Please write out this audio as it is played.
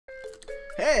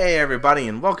Hey everybody,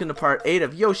 and welcome to part 8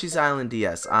 of Yoshi's Island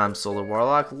DS. I'm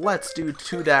SolarWarlock. Let's do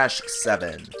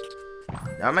 2-7.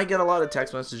 Now, I might get a lot of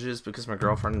text messages because my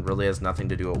girlfriend really has nothing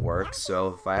to do at work,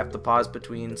 so if I have to pause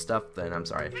between stuff, then I'm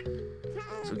sorry.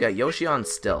 So we got Yoshi on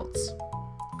stilts.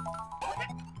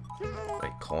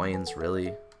 Wait, coins?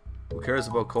 Really? Who cares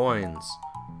about coins?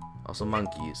 Also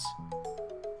monkeys.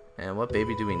 And what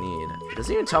baby do we need? It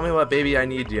doesn't even tell me what baby I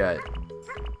need yet.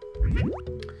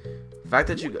 The fact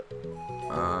that you...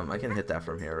 I can hit that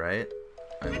from here, right?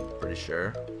 I'm pretty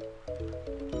sure.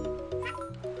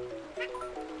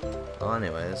 Well,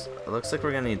 anyways, it looks like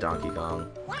we're gonna need Donkey Kong.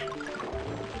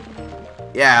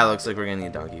 Yeah, it looks like we're gonna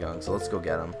need Donkey Kong, so let's go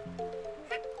get him.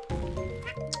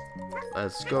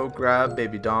 Let's go grab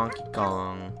baby Donkey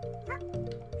Kong.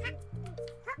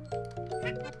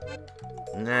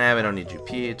 Nah, we don't need you,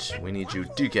 Peach. We need you,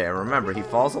 DK. Remember, he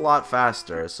falls a lot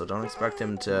faster, so don't expect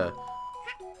him to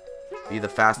be the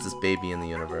fastest baby in the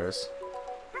universe.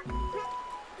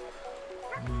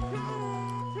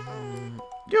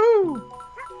 Yoo!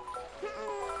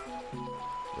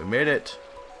 We made it.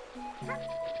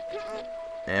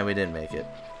 And we didn't make it.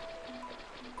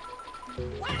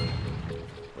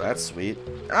 Well, that's sweet.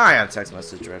 Oh, I got a text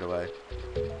message right away.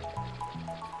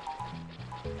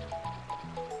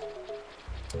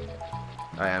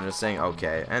 I'm just saying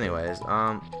okay. Anyways,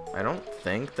 I don't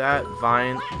think that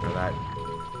Vine or that.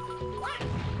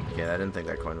 Okay, I didn't think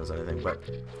that coin was anything, but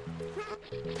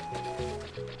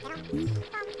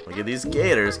look at these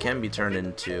gators can be turned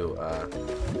into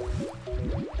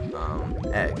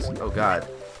eggs. Oh god.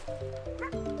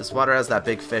 This water has that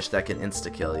big fish that can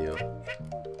insta-kill you.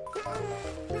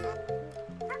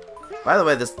 By the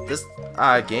way, this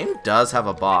game does have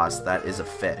a boss that is a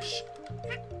fish.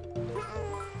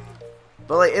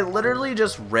 But like it literally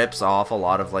just rips off a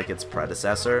lot of like its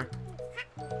predecessor.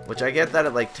 Which I get that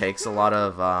it like takes a lot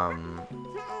of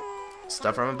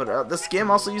stuff from it, but this game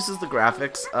also uses the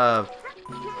graphics of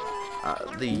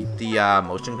the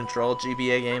motion control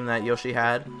GBA game that Yoshi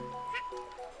had,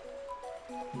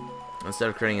 instead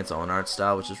of creating its own art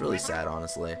style, which is really sad,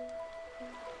 honestly.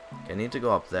 Okay, I need to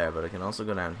go up there, but I can also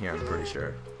go down here, I'm pretty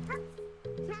sure.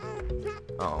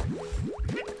 Oh.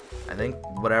 I think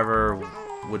whatever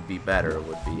would be better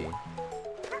would be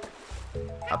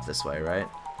up this way, right?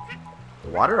 The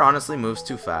water honestly moves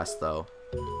too fast, though.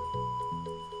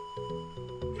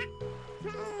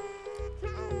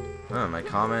 Oh, my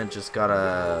comment just got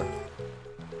a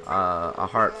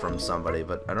heart from somebody,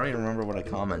 but I don't even remember what I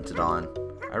commented on.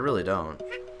 I really don't.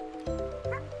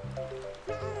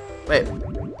 Wait.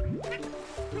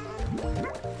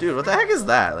 Dude, what the heck is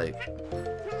that? Like,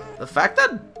 the fact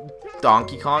that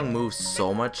Donkey Kong moves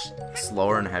so much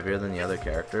slower and heavier than the other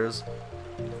characters.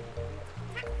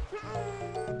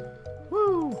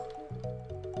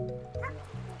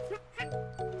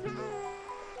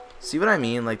 See what I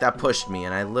mean? Like, that pushed me,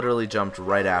 and I literally jumped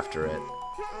right after it.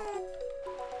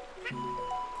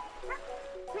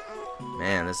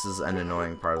 Man, this is an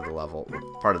annoying part of the level,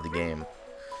 part of the game.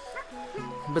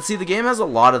 But see, the game has a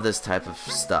lot of this type of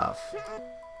stuff.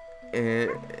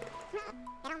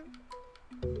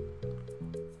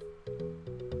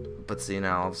 But see,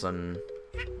 now all of a sudden...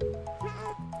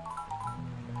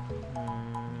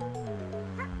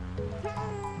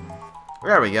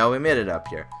 There we go, we made it up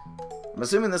here. I'm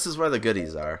assuming this is where the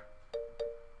goodies are.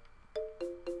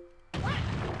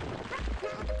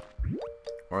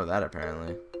 Or that,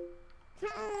 apparently.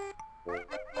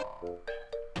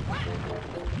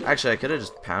 Actually, I could have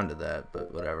just pounded that,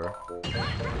 but whatever.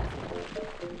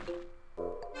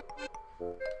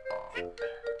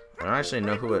 I don't actually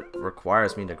know who it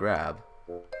requires me to grab.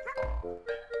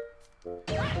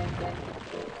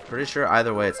 Pretty sure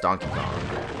either way it's Donkey Kong.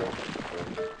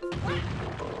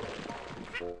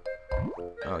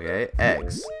 Okay,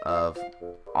 eggs of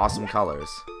awesome colors.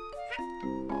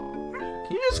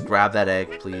 Can you just grab that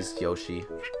egg, please, Yoshi?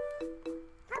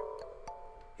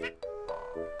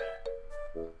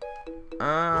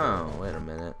 Oh, wait a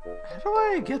minute. How do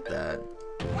I get that?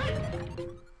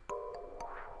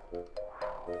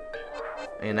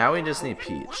 Okay, now we just need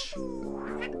Peach.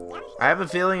 I have a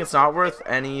feeling it's not worth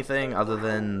anything other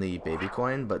than the baby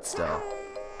coin, but still.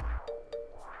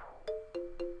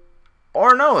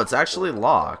 Or no, it's actually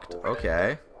locked.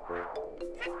 Okay.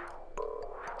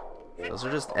 Those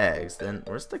are just eggs. Then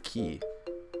where's the key?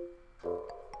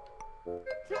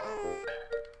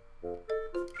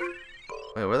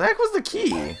 Wait, where the heck was the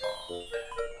key?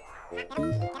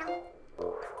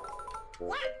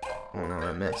 Oh no,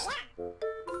 I missed.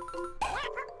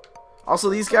 Also,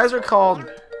 these guys are called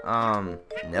I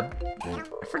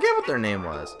forget what their name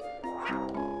was.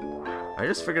 I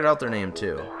just figured out their name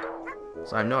too.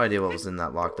 So I have no idea what was in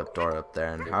that locked up door up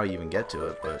there and how you even get to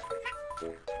it, but...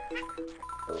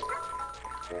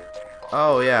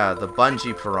 Oh yeah, the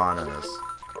bungee piranhas.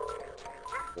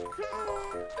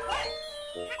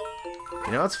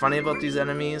 You know what's funny about these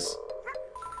enemies?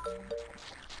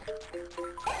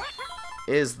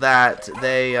 Is that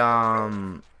they,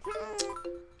 you're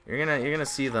gonna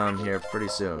see them here pretty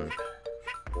soon.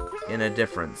 In a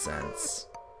different sense.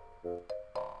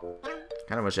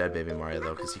 Kinda wish I had Baby Mario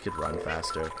though, because he could run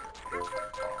faster.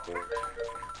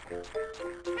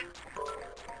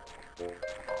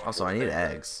 Also, I need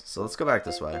eggs, so let's go back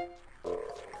this way.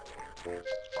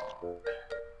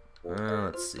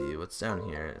 Let's see, what's down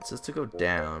here? It says to go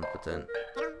down, but then...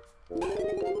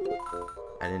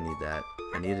 I didn't need that.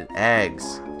 I needed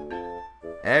eggs.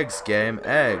 Eggs, game,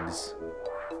 eggs.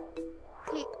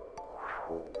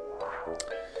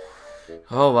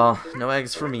 Oh well, no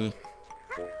eggs for me.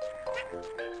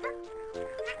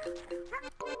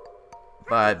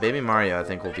 But Baby Mario, I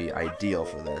think, will be ideal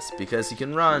for this, because he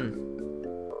can run.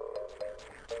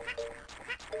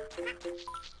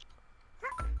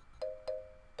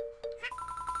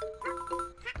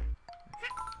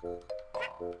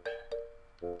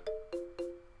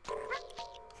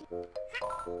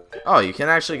 Oh, you can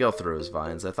actually go through his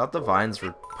vines. I thought the vines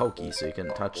were pokey, so you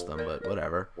couldn't touch them, but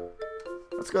whatever.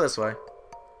 Let's go this way.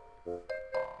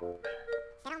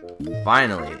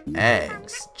 Finally,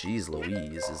 eggs. Jeez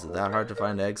Louise, is it that hard to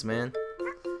find eggs, man?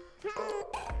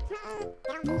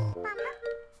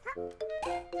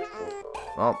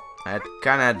 Well, I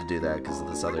kinda had to do that because of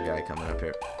this other guy coming up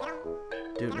here.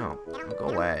 Dude, no. Go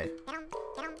away.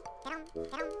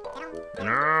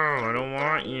 No, I don't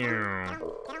want you.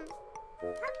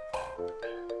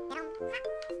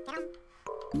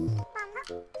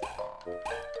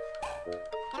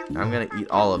 I'm gonna eat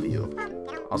all of you.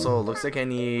 Also, it looks like I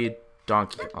need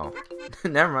Donkey. Oh,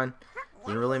 never mind.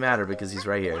 Doesn't really matter because he's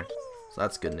right here. So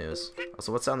that's good news.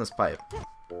 Also, what's down this pipe?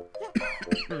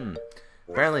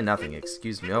 Apparently nothing.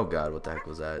 Excuse me. Oh god, what the heck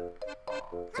was that?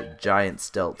 It's a giant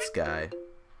stealth guy.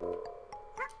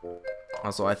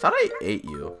 Also, I thought I ate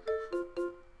you.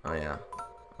 Oh yeah.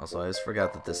 Also, I just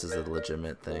forgot that this is a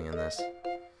legitimate thing in this.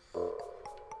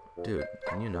 Dude,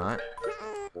 can you not?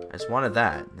 I just wanted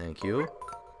that. Thank you.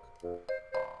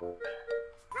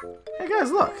 Hey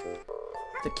guys, look!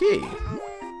 The key!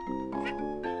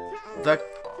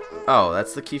 Oh,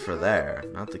 that's the key for there,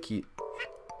 not the key...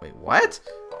 Wait, what?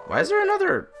 Why is there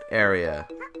another area?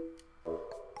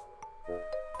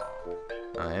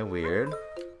 Alright, weird.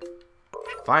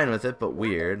 Fine with it, but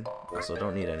weird. Also,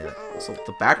 don't need any of that. Also,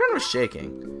 the background was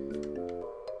shaking.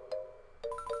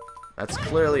 That's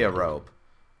clearly a rope.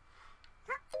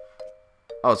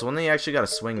 Oh, it's one that you actually gotta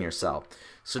swing yourself.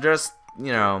 So just,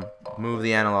 you know, move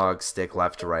the analog stick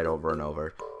left to right over and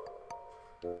over.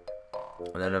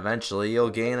 And then eventually you'll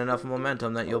gain enough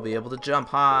momentum that you'll be able to jump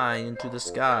high into the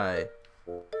sky.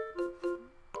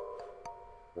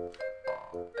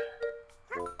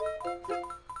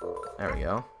 There we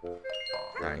go.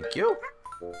 Thank you.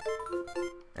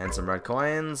 And some red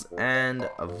coins. And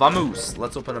vamos!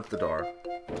 Let's open up the door.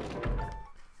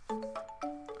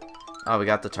 Oh, we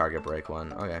got the target break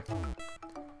one. Okay.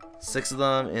 6 of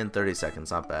them in 30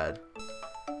 seconds. Not bad.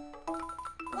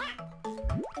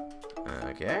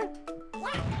 Okay.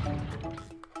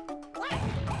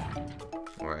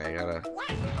 Alright, I gotta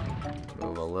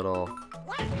move a little.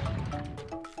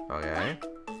 Okay.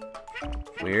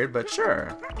 Weird, but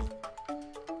sure.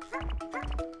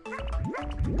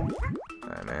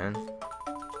 Alright, man.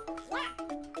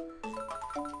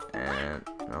 And,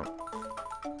 no.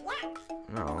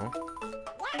 No.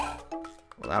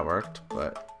 Well, that worked,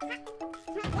 but...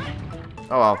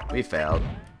 Oh well, we failed.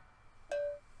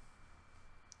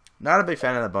 Not a big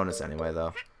fan of the bonus anyway,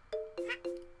 though.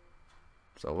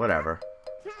 So, whatever.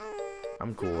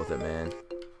 I'm cool with it, man.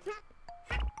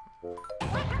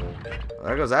 Well,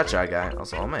 there goes that shy guy.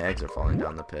 Also, all my eggs are falling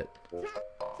down the pit.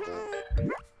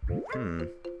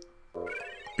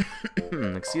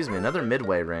 Excuse me, another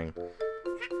midway ring.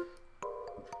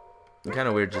 Kind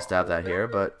of weird just to have that here,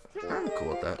 but I'm cool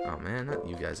with that. Oh man, not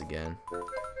you guys again.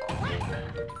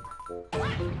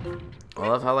 I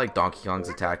love how like Donkey Kong's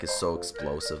attack is so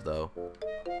explosive though.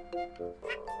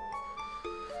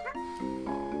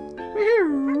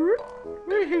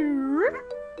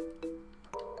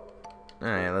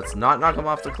 Alright, let's not knock him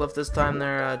off the cliff this time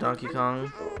there, Donkey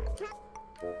Kong.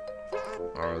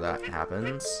 Or that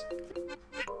happens.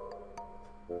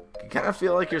 You kind of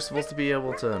feel like you're supposed to be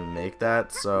able to make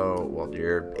that, so, well,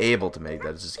 you're able to make that,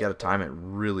 it's just gotta time it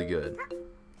really good.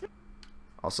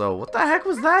 Also, what the heck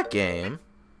was that game?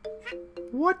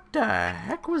 What the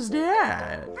heck was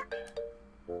that?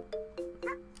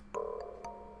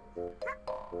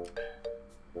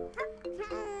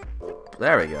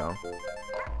 There we go.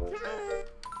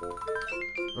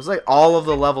 It was like all of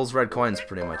the levels red coins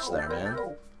pretty much there, man.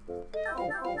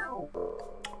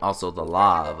 Also the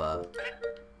lava.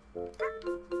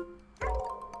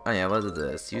 Oh yeah, what is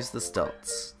this? Use the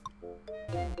stilts.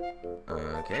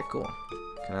 Okay, cool.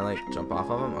 Can I like jump off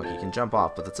of them? Okay, you can jump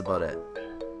off, but that's about it.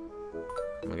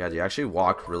 Oh my god, you actually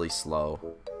walk really slow.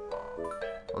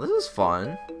 Well, this is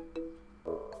fun.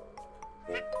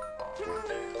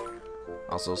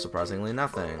 Also, surprisingly,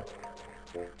 nothing.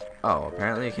 Oh,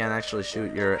 apparently you can't actually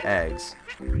shoot your eggs.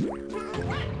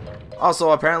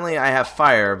 Also, apparently I have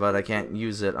fire, but I can't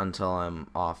use it until I'm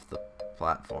off the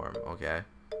platform. Okay.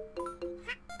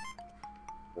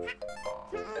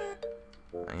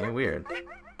 Okay, weird.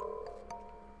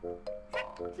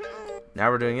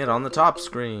 Now we're doing it on the top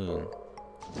screen.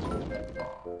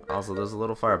 Also, there's a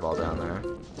little fireball down there.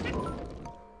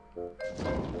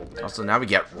 Also, now we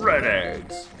get red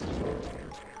eggs.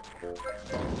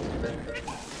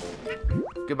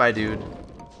 Goodbye, dude.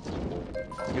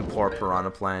 You poor piranha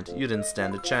plant. You didn't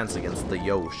stand a chance against the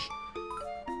Yoshi.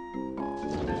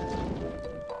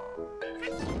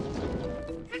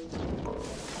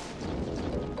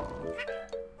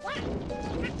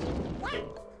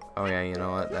 Oh yeah, you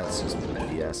know what? That's just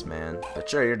BS, man. But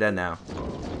sure, you're dead now.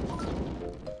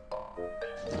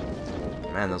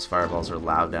 Man, those fireballs are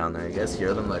loud down there. You guys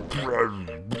hear them like...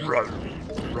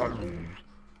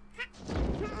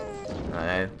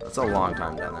 Okay, that's a long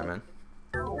time down there, man.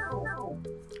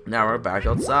 Now we're back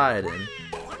outside and...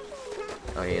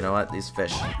 Okay, you know what? These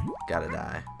fish gotta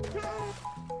die.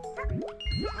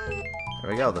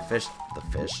 There we go, the fish.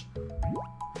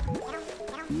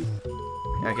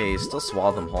 Okay, you still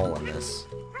swallow them whole in this.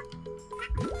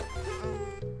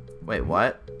 Wait,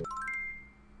 what?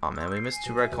 Oh man, we missed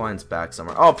 2 red coins back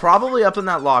somewhere. Oh, probably up in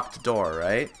that locked door,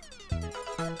 right?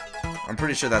 I'm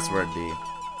pretty sure that's where it'd be.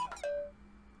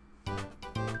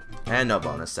 And no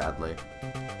bonus, sadly.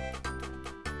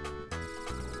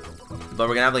 But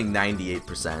we're gonna have like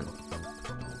 98%.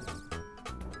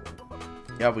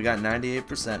 Yep, we got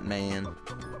 98%, man.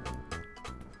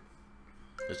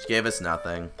 Which gave us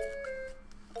nothing.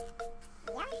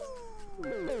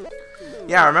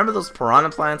 Yeah, remember those piranha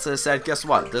plants that I said? Guess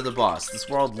what? They're the boss. This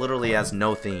world literally has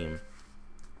no theme.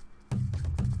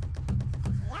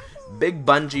 Big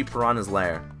Bungee Piranha's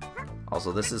Lair.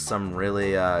 Also, this is some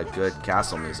really good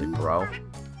castle music, bro.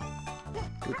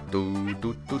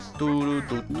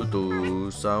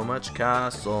 So much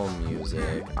castle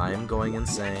music. I'm going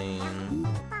insane.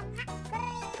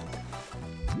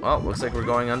 Well, looks like we're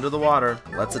going under the water.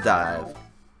 Let's dive.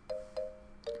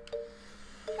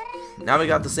 Now we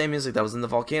got the same music that was in the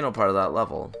volcano part of that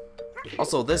level.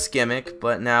 Also, this gimmick,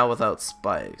 but now without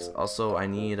spikes. Also, I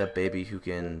need a baby who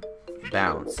can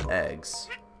bounce eggs.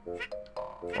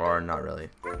 Or not really.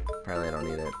 Apparently I don't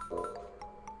need it.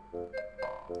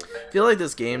 I feel like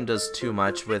this game does too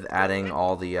much with adding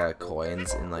all the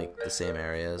coins in like the same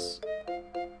areas.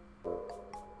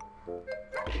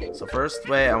 So first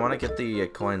way, I want to get the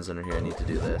coins under here. I need to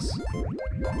do this.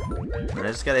 And I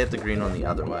just gotta hit the green one the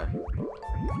other way.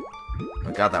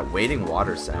 Oh god, that waiting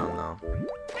water sound though.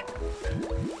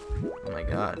 Oh my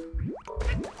god.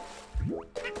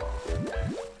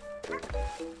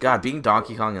 God, being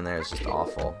Donkey Kong in there is just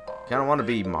awful. Kinda want to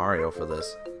be Mario for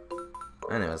this.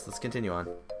 Anyways, let's continue on.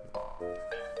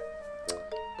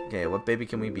 Okay, what baby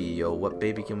can we be? Yo, what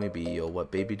baby can we be? Yo,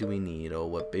 what baby do we need? Oh,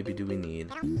 what baby do we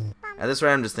need? At this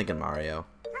rate, I'm just thinking Mario.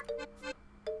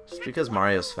 Just because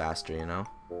Mario's faster, you know?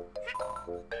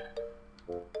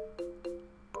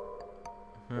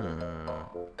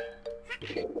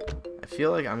 I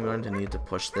feel like I'm going to need to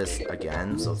push this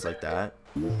again, so it's like that.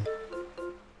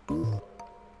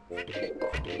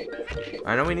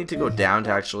 I know we need to go down to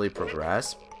actually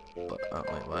progress, but oh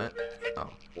wait, what? Oh,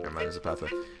 never mind, there's a pathway.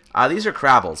 These are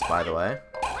Crabbles, by the way.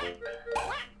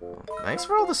 Oh, thanks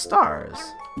for all the stars.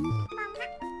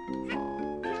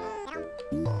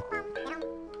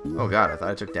 Oh god, I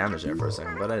thought I took damage there for a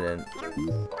second, but I didn't.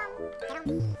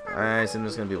 I assume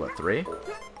there's gonna be what, 3?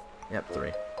 Yep,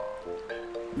 3.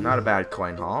 Not a bad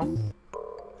coin haul.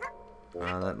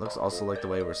 That looks also like the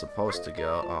way we're supposed to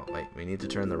go. Oh, wait, we need to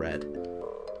turn the red.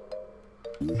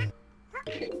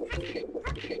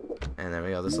 And there we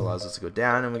go, this allows us to go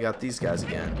down, and we got these guys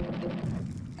again.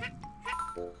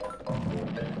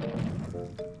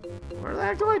 Where the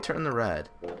heck do I turn the red?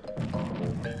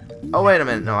 Oh, wait a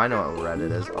minute, no, I know what red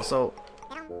it is. Also,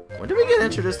 when did we get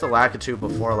introduced to Lakitu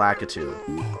before Lakitu?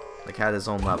 Like, had his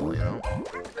own level, you know?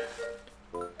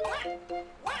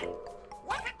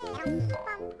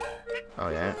 Oh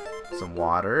yeah, some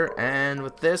water, and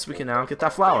with this we can now get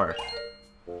that flower.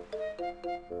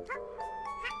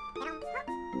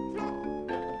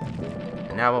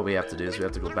 now what we have to do is we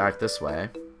have to go back this way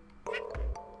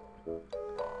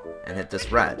and hit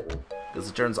this red, because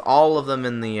it turns all of them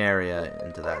in the area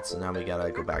into that. So now we gotta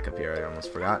go back up here. I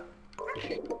almost forgot.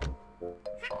 And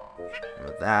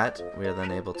with that, we are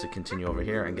then able to continue over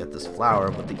here and get this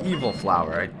flower with the evil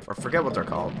flower. I forget what they're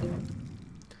called.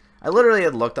 I literally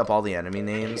had looked up all the enemy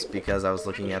names because I was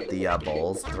looking at the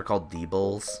bulls. They're called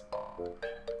D-bulls.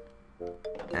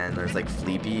 And there's like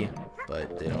Fleepy,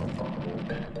 but they don't.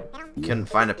 You couldn't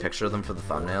find a picture of them for the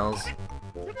thumbnails.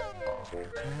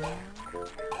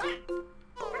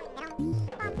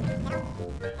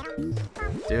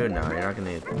 Dude, no, you're not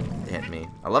gonna hit me.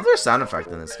 I love their sound effect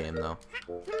in this game, though.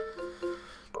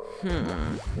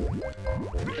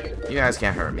 You guys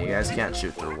can't hurt me. You guys can't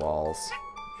shoot through walls.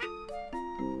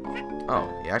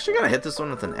 Oh, you actually gotta hit this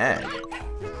one with an egg.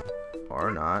 Or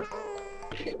not.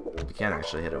 You can't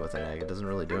actually hit it with an egg. It doesn't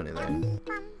really do anything.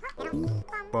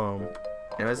 Boom.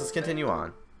 Anyways, let's continue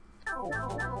on.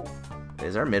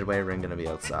 Is our midway ring gonna be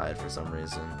outside for some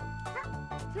reason?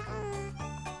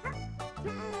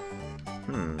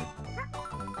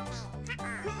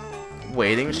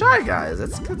 Waiting Shy Guys.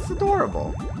 That's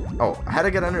adorable. Oh, I had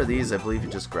to get under these. I believe you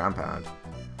just ground pound.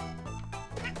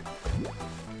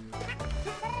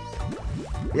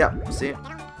 Yeah, see?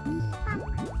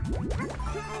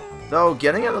 Though,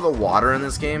 getting out of the water in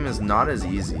this game is not as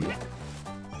easy.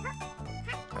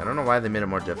 I don't know why they made it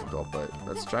more difficult, but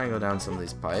let's try and go down some of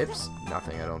these pipes.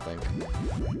 Nothing, I don't think.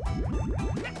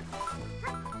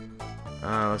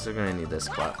 Looks like we're gonna need this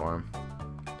platform.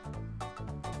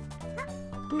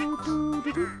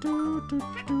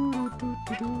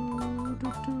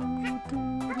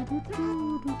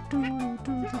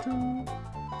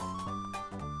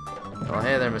 Oh,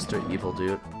 hey there, Mr. Evil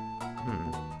Dude.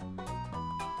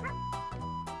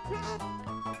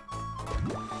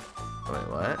 Wait,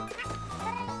 what?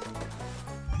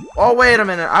 Oh, wait a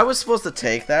minute. I was supposed to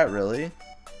take that, really?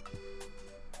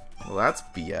 Well, that's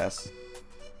BS.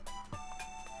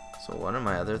 So one of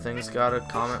my other things got a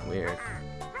comment? Weird.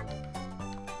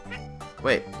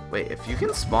 Wait, if you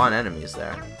can spawn enemies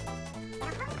there.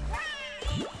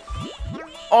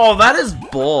 Oh, that is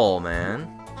bull, man.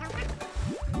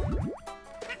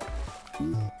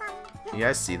 You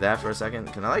guys see that for a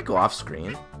second? Can I, like, go off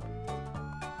screen?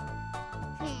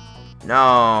 No,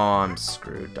 I'm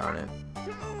screwed, darn it.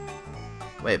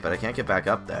 Wait, but I can't get back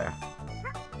up there.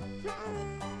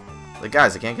 Like,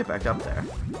 guys, I can't get back up there.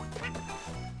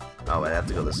 Oh, wait, I have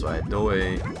to go this way. No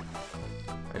way.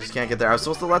 I just can't get there. I was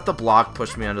supposed to let the block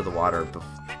push me under the water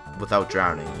without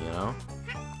drowning, you know?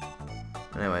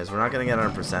 Anyways, we're not gonna get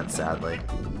 100%, sadly.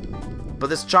 But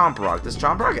this Chomp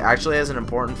Rock actually has an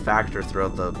important factor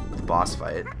throughout the boss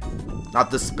fight. Not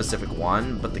this specific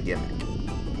one, but the gimmick.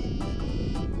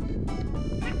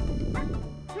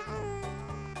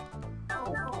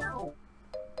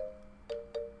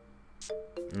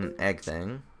 An egg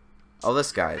thing. Oh,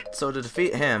 this guy. So to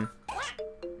defeat him,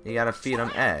 you gotta feed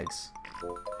him eggs.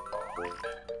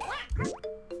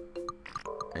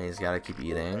 And he's gotta keep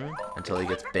eating until he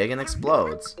gets big and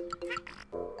explodes.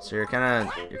 So you're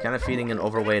kinda feeding an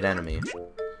overweight enemy.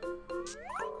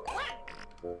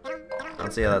 I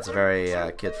don't see how that's very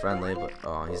kid friendly, but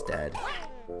oh, he's dead.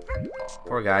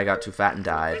 Poor guy got too fat and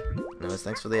died. Anyways,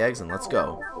 thanks for the eggs and let's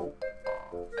go.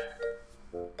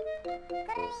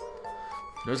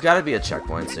 There's gotta be a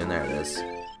checkpoint soon. There it is.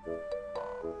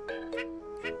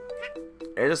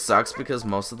 It just sucks because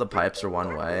most of the pipes are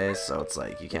one way, so it's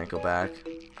like you can't go back.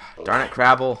 Darn it,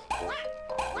 Crabble.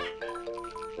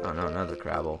 Oh no, another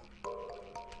Crabble.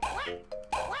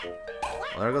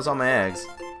 Well, there goes all my eggs.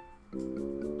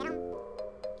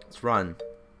 Let's run.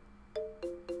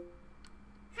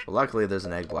 Well, luckily there's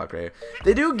an egg block right here.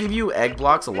 They do give you egg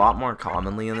blocks a lot more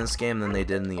commonly in this game than they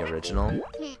did in the original.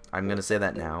 I'm gonna say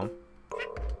that now.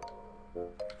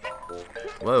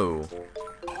 Whoa.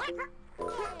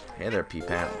 Hey there, pea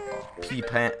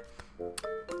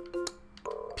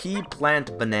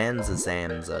plant bonanza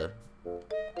Zanza.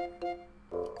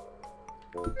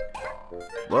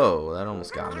 Whoa, that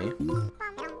almost got me.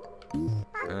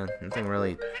 Nothing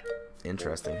really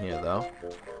interesting here, though.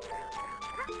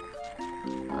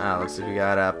 Ah, looks like we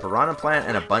got a piranha plant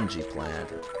and a bungee plant,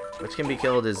 which can be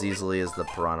killed as easily as the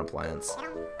piranha plants.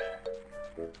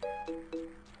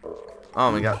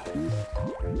 Oh, we got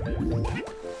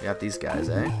these guys,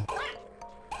 eh?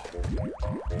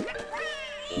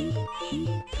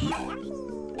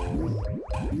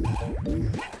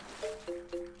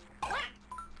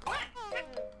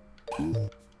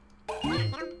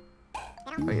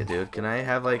 Okay, dude, can I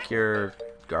have, like, your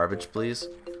garbage, please?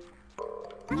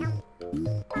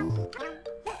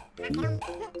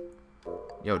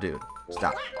 Yo, dude,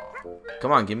 stop.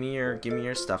 Come on, give me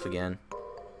your stuff again.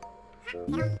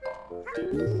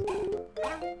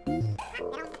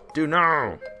 Dude,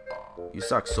 no! You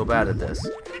suck so bad at this.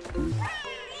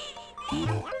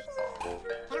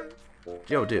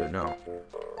 Yo, dude, no.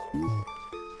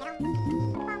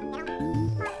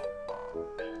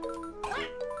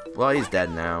 Well, he's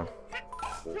dead now.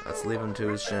 Let's leave him to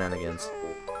his shenanigans.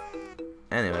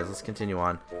 Anyways, let's continue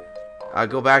on.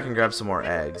 Go back and grab some more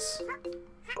eggs.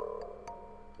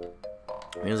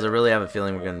 Because I really have a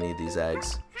feeling we're going to need these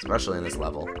eggs. Especially in this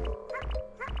level.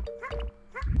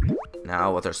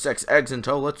 Now, with our 6 eggs in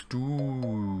tow, let's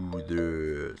do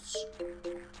this.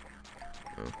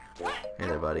 Oh. Hey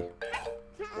there, buddy.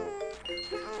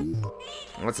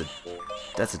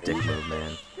 That's a dick move,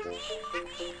 man.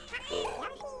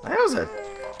 That was a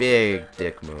big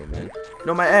dick move, man.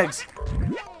 No, my eggs!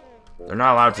 They're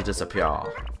not allowed to disappear.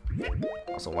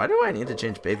 Also, why do I need to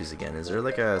change babies again? Is there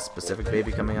like a specific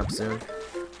baby coming up soon?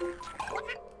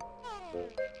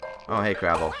 Oh, hey,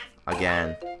 Crabble.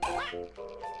 Again.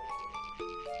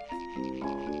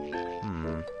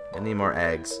 I need more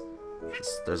eggs.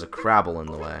 There's a Crabble in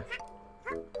the way.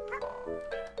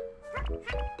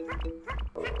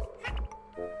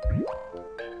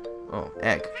 Oh,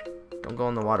 egg. Don't go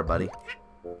in the water, buddy.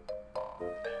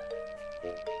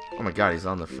 Oh my god, he's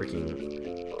on the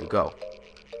freaking... to go.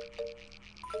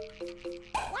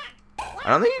 I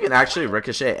don't think you can actually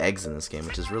ricochet eggs in this game,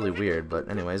 which is really weird. But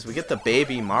anyways, we get the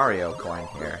baby Mario coin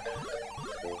here.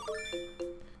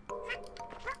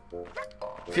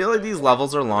 I feel like these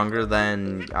levels are longer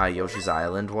than Yoshi's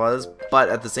Island was, but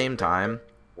at the same time,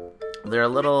 they're a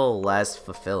little less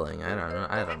fulfilling.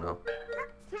 I don't know.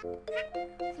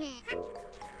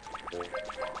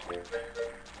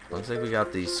 Looks like we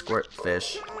got the squirt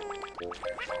fish.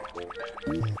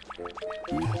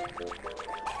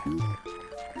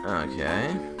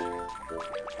 Okay.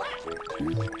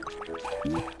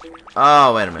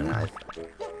 Oh, wait a minute.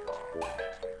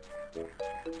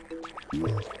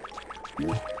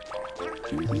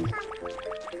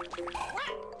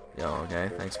 Yo, okay.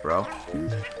 Thanks, bro.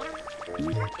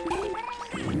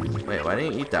 Wait, why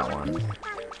didn't you eat that one?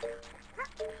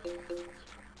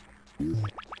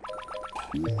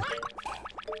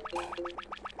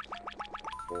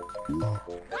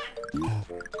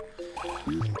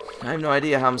 I have no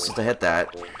idea how I'm supposed to hit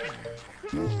that.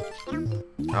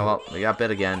 Oh well, we got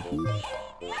bit again.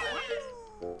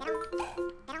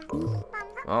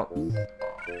 Well,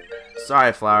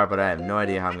 sorry, Flower, but I have no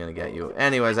idea how I'm gonna get you.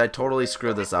 Anyways, I totally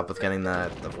screwed this up with getting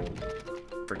the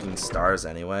freaking stars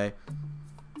anyway.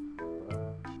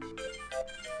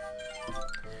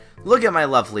 Look at my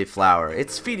lovely flower.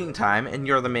 It's feeding time, and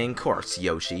you're the main course,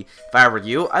 Yoshi. If I were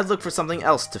you, I'd look for something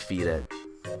else to feed it.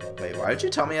 Wait, why did you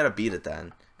tell me how to beat it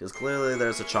then? Because clearly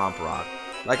there's a Chomp Rock.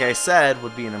 Like I said,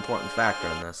 would be an important factor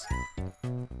in this.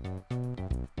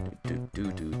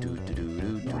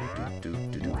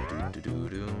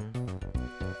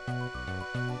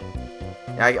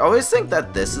 Yeah, I always think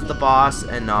that this is the boss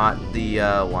and not the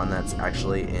one that's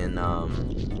actually in the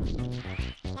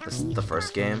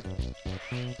first game.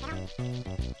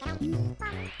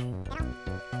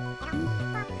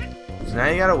 So now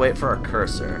you gotta wait for a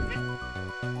cursor.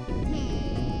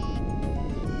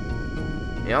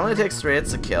 He only takes 3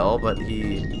 hits to kill, but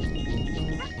he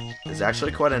is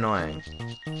actually quite annoying.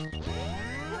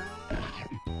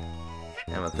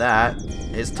 And with that,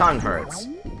 his tongue hurts.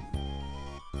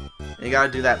 You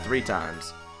gotta do that 3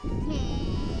 times.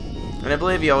 And I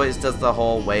believe he always does the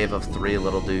whole wave of 3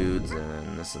 little dudes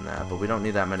and this and that, but we don't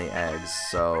need that many eggs,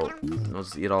 so we'll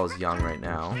just eat all his young right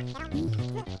now.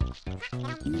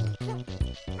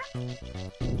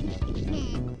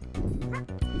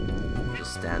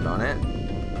 Just stand on it.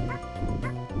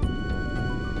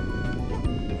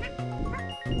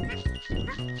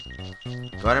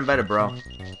 Go ahead and bite it, bro.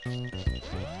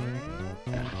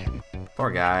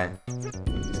 Poor guy.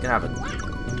 He's gonna have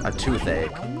a toothache.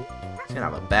 He's gonna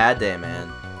have a bad day,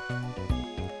 man.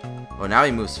 Oh, now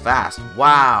he moves fast.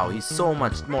 Wow, he's so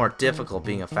much more difficult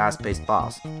being a fast-paced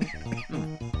boss.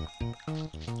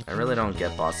 I really don't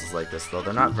get bosses like this, though.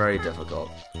 They're not very difficult.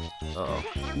 Uh-oh.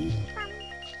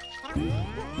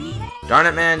 Darn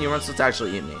it, man. You weren't supposed to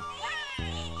actually eat me.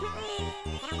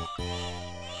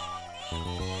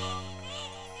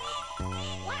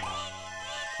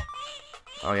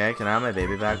 Okay, can I have my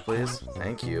baby back, please?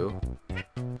 Thank you.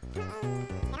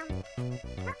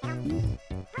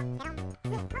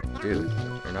 Dude,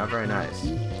 you're not very nice.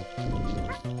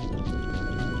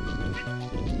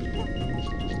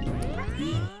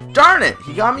 Darn it!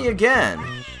 He got me again!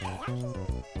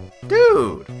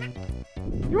 Dude!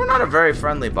 You were not a very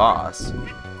friendly boss.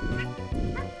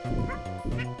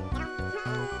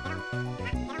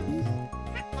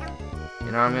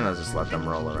 You know, I'm gonna just let them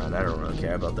roll around. I don't really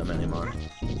care about them anymore.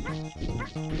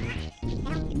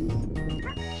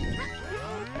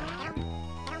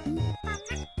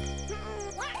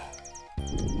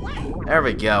 There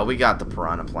we go. We got the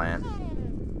piranha plant.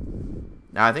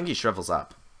 Now I think he shrivels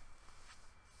up.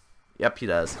 Yep, he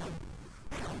does.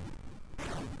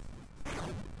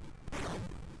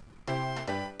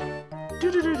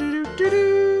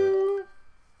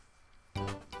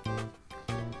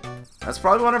 That's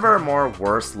probably one of our more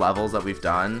worst levels that we've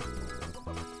done.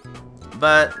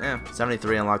 But,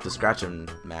 73 unlocked the scratching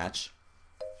match.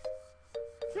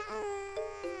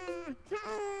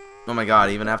 Oh my god,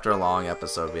 even after a long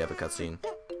episode, we have a cutscene.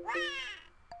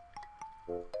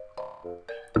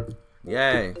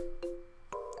 Yay.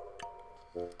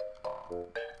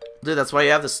 Dude, that's why you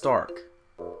have the stork.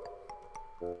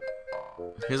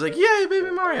 He's like, yay,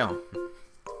 baby Mario.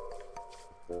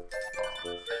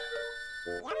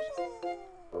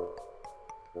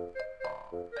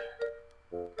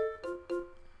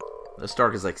 The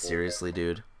stork is like, seriously,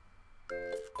 dude.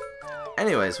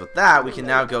 Anyways, with that, we can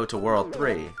now go to World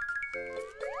 3.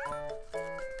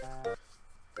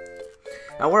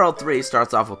 Now, World 3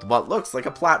 starts off with what looks like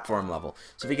a platform level.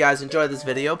 So if you guys enjoyed this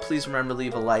video, please remember to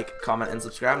leave a like, comment, and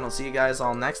subscribe. And I'll see you guys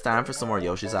all next time for some more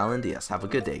Yoshi's Island DS. Have a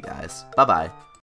good day, guys. Bye-bye.